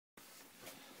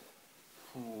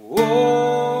Oh,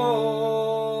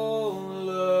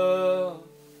 love,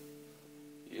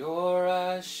 your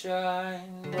eyes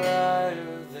shine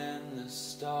brighter than the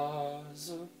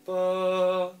stars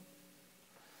above,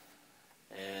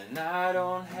 and I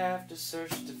don't have to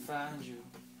search to find you,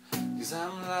 'cause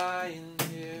I'm lying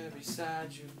here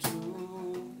beside you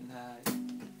tonight.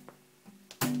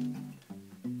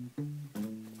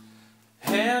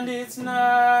 And it's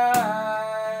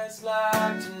nights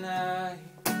like tonight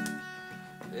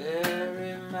that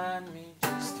remind me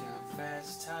just how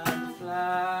fast time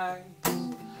flies.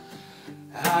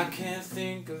 I can't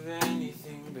think of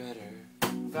anything better.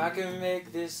 If I can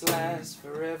make this last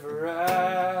forever,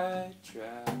 I'd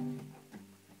try.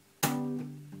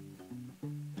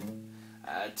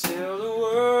 I'd tell the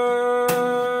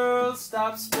world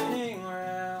stop spinning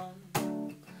around.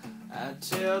 I'd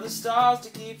tell the stars to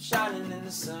keep shining in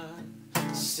the sun,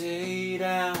 to stay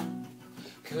down.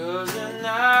 'Cause a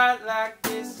night like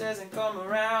this hasn't come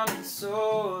around in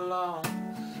so long.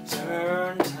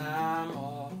 Turn time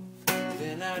off,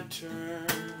 then I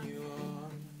turn you on.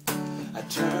 I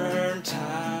turn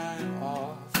time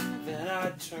off, then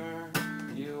I turn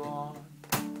you on.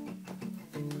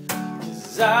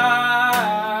 'Cause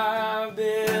I've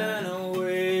been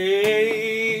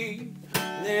away,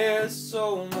 there's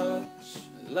so much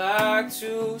I'd like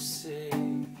to say.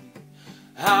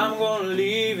 I'm gonna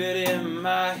leave it in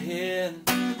my head,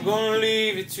 gonna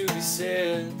leave it to be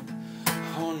said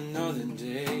on another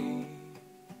day.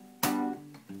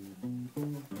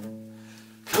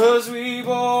 'Cause we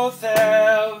both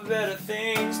have better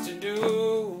things to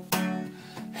do,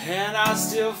 and I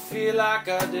still feel like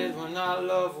I did when our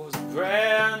love was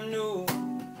brand new.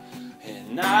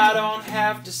 And I don't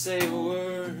have to say a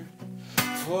word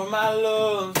for my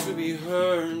love to be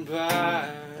heard by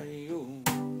you.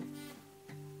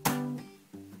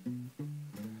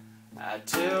 I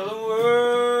tell the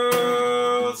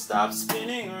world stop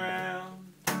spinning around.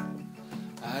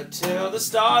 I tell the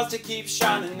stars to keep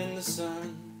shining in the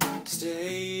sun,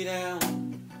 stay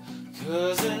down.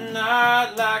 'Cause a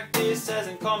night like this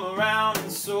hasn't come around in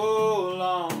so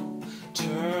long.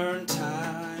 Turn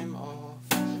time off,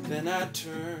 then I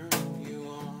turn you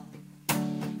on.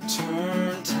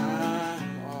 Turn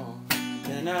time off,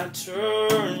 then I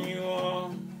turn you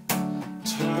on.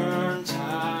 Turn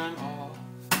time off,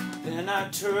 then I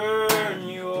turn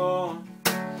you on.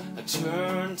 I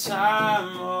turn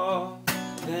time off,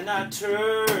 then I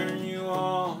turn you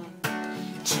on.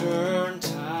 Turn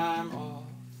time off,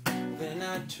 then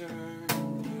I turn